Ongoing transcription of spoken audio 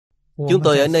Chúng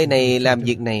tôi ở nơi này làm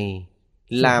việc này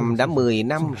làm đã 10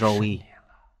 năm rồi.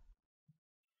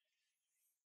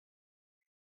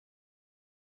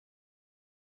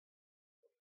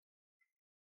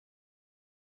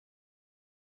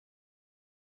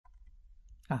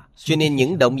 Cho nên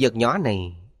những động vật nhỏ này,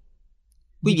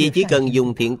 quý vị chỉ cần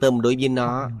dùng thiện tâm đối với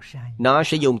nó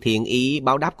sẽ dùng thiện ý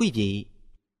báo đáp quý vị.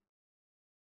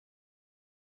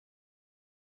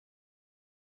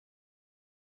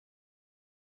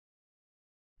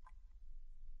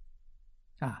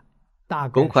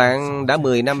 Cũng khoảng đã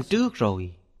 10 năm trước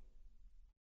rồi.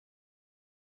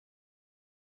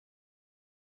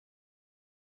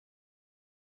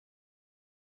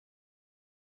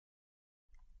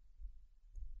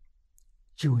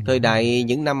 Thời đại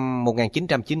những năm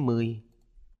 1990.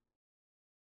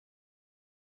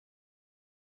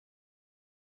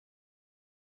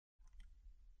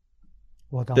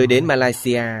 Tôi đến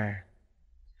Malaysia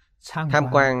tham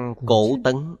quan Cổ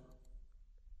Tấn.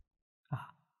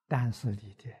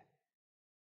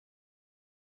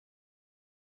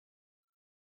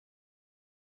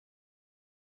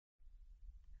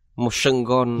 Một sân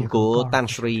golf của Tan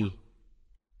Sri.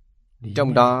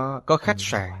 Trong đó có khách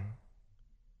sạn.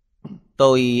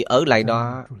 Tôi ở lại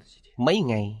đó mấy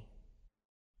ngày.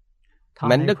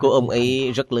 Mảnh đất của ông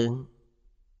ấy rất lớn,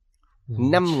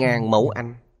 5.000 mẫu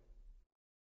Anh.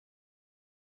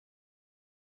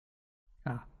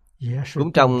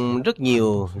 Cũng trồng rất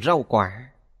nhiều rau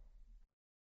quả.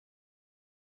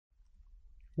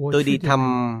 Tôi đi thăm,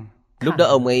 lúc đó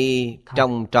ông ấy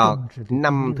trồng trọt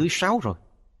năm thứ 6 rồi.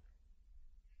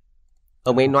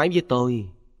 Ông ấy nói với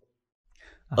tôi,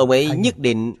 ông ấy nhất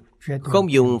định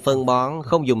không dùng phân bón,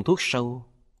 không dùng thuốc sâu.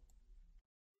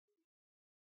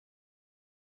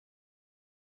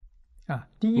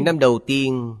 Năm đầu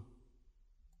tiên,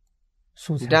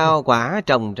 rau quả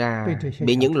trồng ra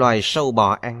bị những loài sâu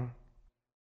bọ ăn.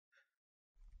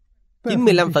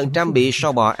 95% bị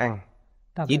sâu bọ ăn,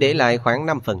 chỉ để lại khoảng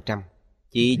 5%,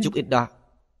 chỉ chút ít đó.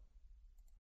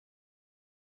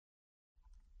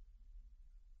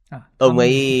 Ông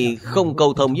ấy không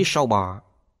câu thông với sâu bọ.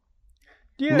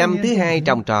 Năm thứ 2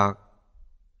 trồng trọt,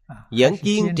 vẫn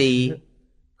kiên trì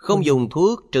không dùng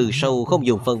thuốc trừ sâu, không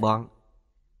dùng phân bón,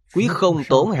 quyết không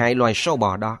tổn hại loài sâu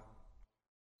bọ đó.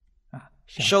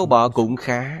 Sâu bọ cũng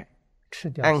khá,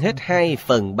 ăn hết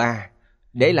 2/3,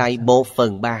 để lại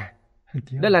 1/3.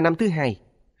 Đó là năm thứ 2.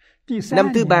 Năm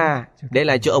thứ 3 để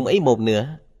lại cho ông ấy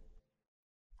 1/2.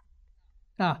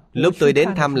 Lúc tôi đến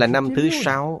thăm là năm thứ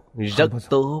 6, rất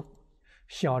tốt.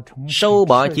 Sâu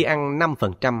bọ chỉ ăn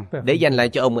 5%, để dành lại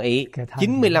cho ông ấy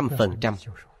 95%.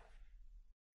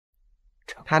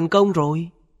 Thành công rồi.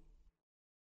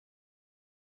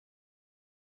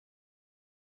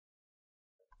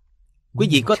 Quý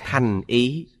vị có thành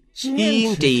ý,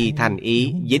 kiên trì thành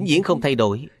ý, vĩnh viễn không thay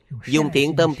đổi. Dùng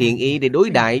thiện tâm thiện ý để đối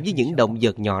đãi với những động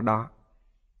vật nhỏ đó,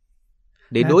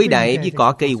 để đối đãi với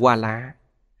cỏ cây hoa lá.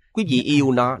 Quý vị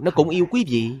yêu nó cũng yêu quý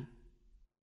vị.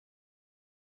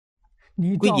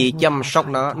 Quý vị chăm sóc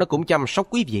nó cũng chăm sóc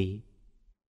quý vị.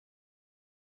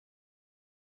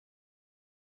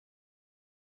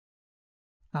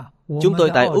 Chúng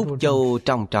tôi tại Úc Châu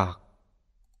trồng trọt.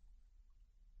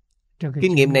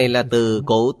 Kinh nghiệm này là từ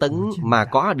Cổ Tấn mà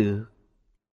có được.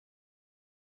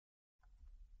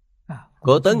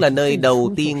 Cổ Tấn là nơi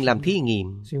đầu tiên làm thí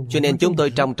nghiệm, cho nên chúng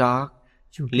tôi trồng trọt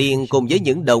liền cùng với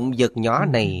những động vật nhỏ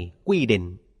này quy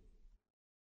định.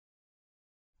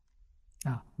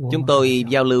 Chúng tôi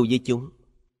giao lưu với chúng,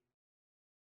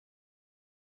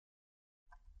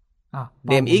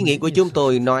 đem ý nghĩ của chúng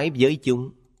tôi nói với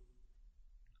chúng.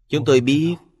 Chúng tôi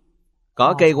biết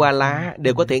cỏ cây hoa lá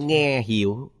đều có thể nghe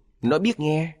hiểu, nó biết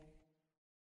nghe.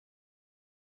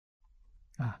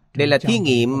 Đây là thí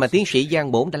nghiệm mà tiến sĩ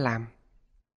Giang Bổn đã làm.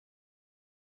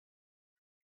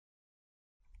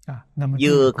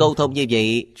 Vừa câu thông như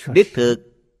vậy, đích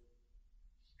thực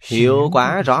hiệu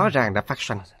quả rõ ràng đã phát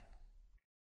sanh.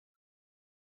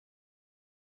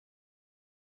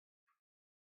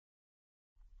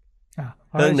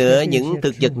 Hơn nữa những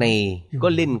thực vật này có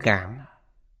linh cảm.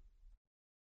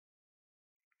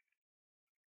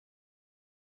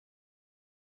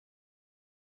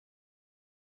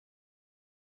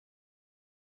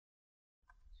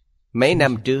 Mấy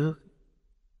năm trước,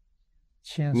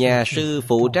 nhà sư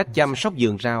phụ trách chăm sóc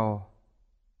vườn rau,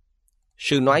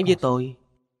 sư nói với tôi.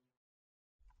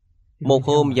 Một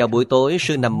hôm vào buổi tối,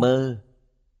 sư nằm mơ,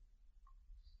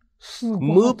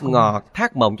 mướp ngọt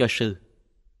thác mộng cho sư.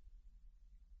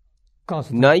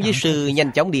 Nói với sư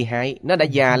nhanh chóng đi hái, nó đã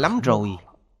già lắm rồi.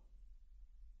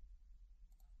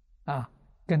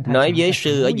 Nói với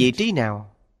sư ở vị trí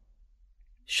nào.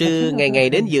 Sư ngày ngày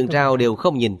đến vườn rau đều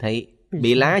không nhìn thấy,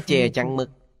 bị lá che chắn mất.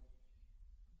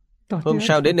 Hôm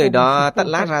sau đến nơi đó tách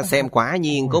lá ra xem, quả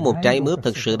nhiên có một trái mướp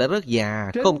thực sự đã rất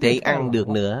già, không thể ăn được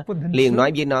nữa. Liền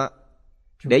nói với nó,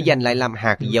 để dành lại làm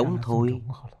hạt giống thôi.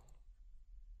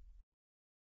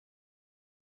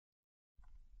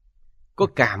 Có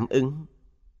cảm ứng,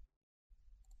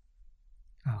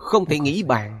 không thể nghĩ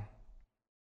bàn.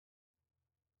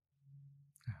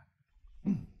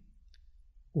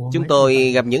 Chúng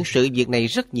tôi gặp những sự việc này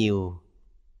rất nhiều.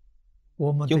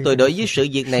 Chúng tôi đối với sự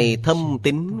việc này thâm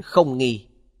tín không nghi.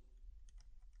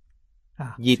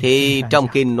 Vì thế trong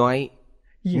kinh nói,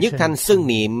 nhất thành xưng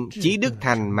niệm, chí đức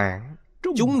thành mãn,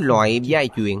 chúng loại giai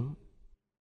chuyển.